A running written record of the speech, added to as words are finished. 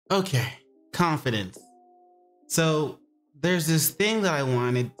Okay, confidence. So there's this thing that I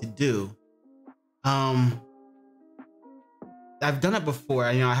wanted to do. I've done it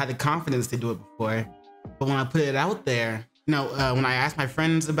before. You know, I had the confidence to do it before, but when I put it out there, when I asked my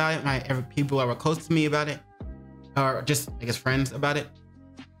friends about it, people that were close to me about it, or just I guess friends about it,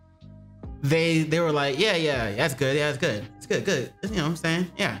 they were like, yeah, that's good, yeah, it's good. You know what I'm saying?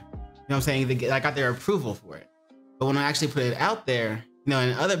 Yeah, you know what I'm saying? I got their approval for it. But when I actually put it out there,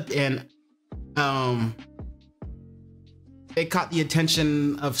 it caught the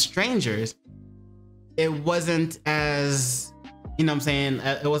attention of strangers. It wasn't as, you know what I'm saying?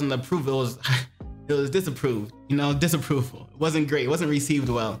 It wasn't approval. It was disapproved. Disapproval. It wasn't great. It wasn't received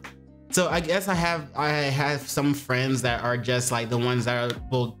well. So I guess I have some friends that are just like the ones that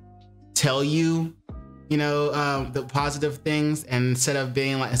will tell you, the positive things, and instead of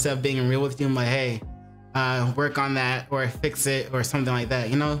being real with you, I'm like, hey, work on that or fix it or something like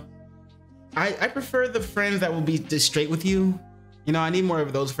that. I prefer the friends that will be just straight with you. I need more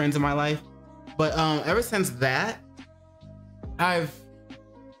of those friends in my life. But ever since that, I've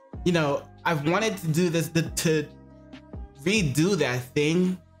wanted to do this, to redo that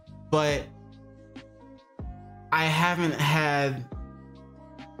thing, but I haven't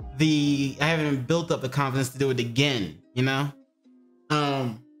built up the confidence to do it again,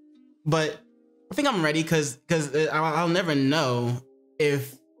 but I think I'm ready because I'll never know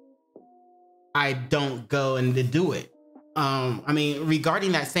if I don't go and to do it.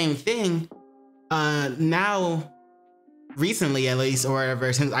 Regarding that same thing, now recently at least, or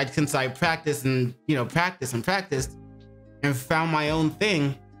whatever, since I practiced and practiced and found my own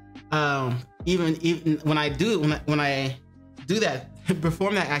thing, even when I do that,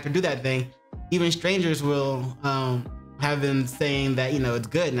 perform that act or do that thing, even strangers will have been saying that it's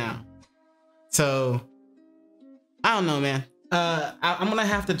good now. So I don't know, man. I'm gonna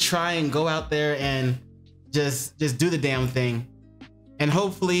have to try and go out there and just do the damn thing, and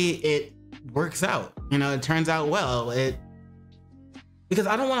hopefully it works out. It turns out well. Because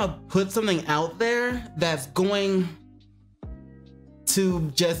I don't want to put something out there that's going to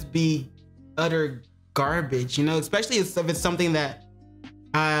just be utter garbage. Especially if it's something that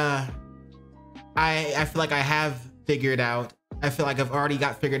I feel like I have figured out. I feel like I've already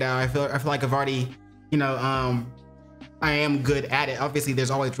got figured out. I feel like I've already, I am good at it. Obviously,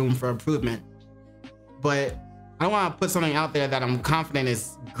 there's always room for improvement, but I don't want to put something out there that I'm confident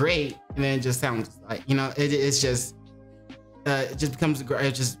is great, and then it just sounds like, it's just, it just becomes,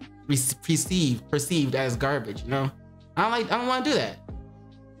 it's just perceived as garbage. I don't want to do that.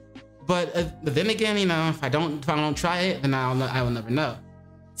 But then again, if I don't try it, then I will never know.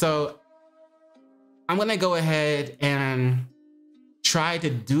 So I'm gonna go ahead and try to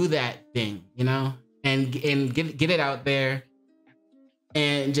do that thing, and get it out there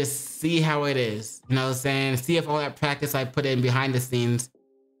and just see how it is, see if all that practice I put in behind the scenes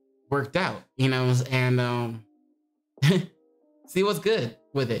worked out, and see what's good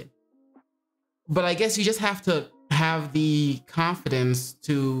with it. But I guess you just have to have the confidence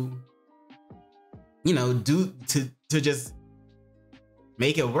to, to just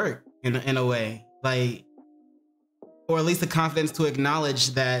make it work in a way, like, or at least the confidence to acknowledge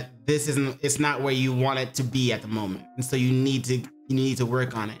that it's not where you want it to be at the moment, and so you need to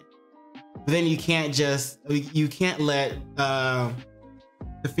work on it. But then you can't let the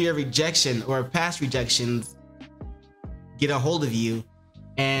fear of rejection or past rejections get a hold of you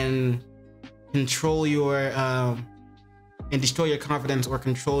and control your and destroy your confidence, or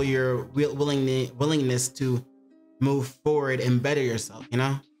control your willingness to move forward and better yourself.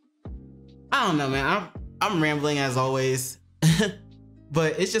 I don't know, man. I'm rambling as always,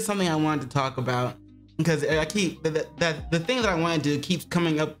 but it's just something I wanted to talk about because I keep the thing that I want to do keeps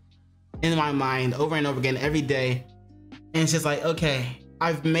coming up in my mind over and over again every day, and it's just like, okay,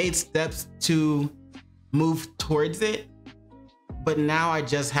 I've made steps to move towards it, but now I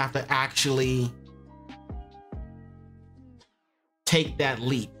just have to actually take that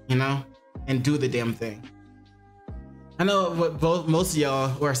leap, and do the damn thing. I know what most of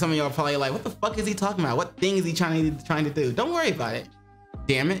y'all, or some of y'all, probably like, what the fuck is he talking about? What thing is he trying to do? Don't worry about it.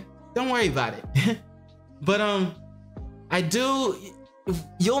 Damn it. Don't worry about it. But I do.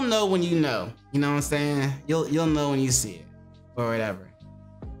 You'll know when you know. You know what I'm saying? You'll know when you see it, or whatever.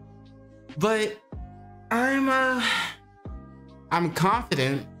 But I'm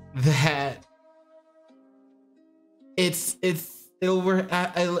confident that it'll work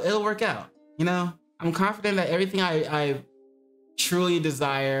out. I'm confident that everything I truly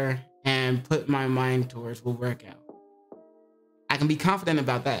desire and put my mind towards will work out. I can be confident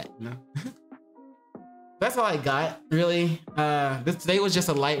about that, that's all I got, really. This today was just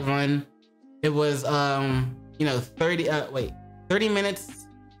a light run. It was, you know, 30 minutes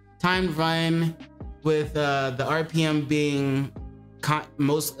timed run with the RPM being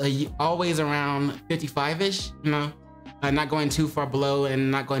always around 55-ish, you know, not going too far below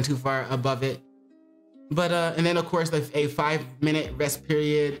and not going too far above it. But and then of course a 5-minute rest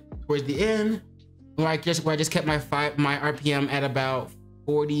period towards the end, where I just kept my RPM at about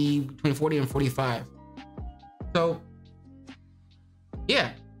 40, between 40 and 45. So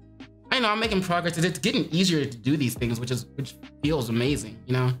yeah, I know I'm making progress. It's getting easier to do these things, which feels amazing,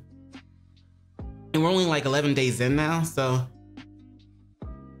 you know. And we're only like 11 days in now, so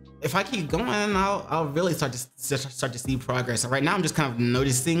if I keep going, I'll really start to see progress. Right now, I'm just kind of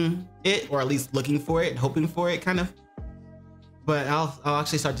noticing it, or at least looking for it, hoping for it, kind of. But I'll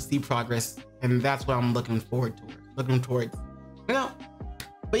actually start to see progress, and that's what I'm looking forward to. You know.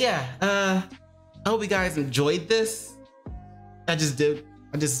 But yeah, I hope you guys enjoyed this. I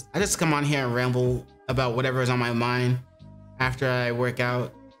just come on here and ramble about whatever is on my mind after I work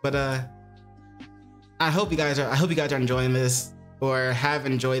out. But I hope you guys are enjoying this, or have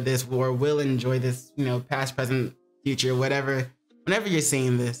enjoyed this, or will enjoy this, you know, past, present, future, whatever. Whenever you're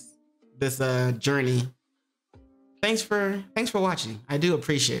seeing this journey, thanks for watching. I do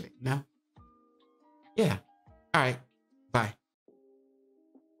appreciate it, you know? Yeah. All right.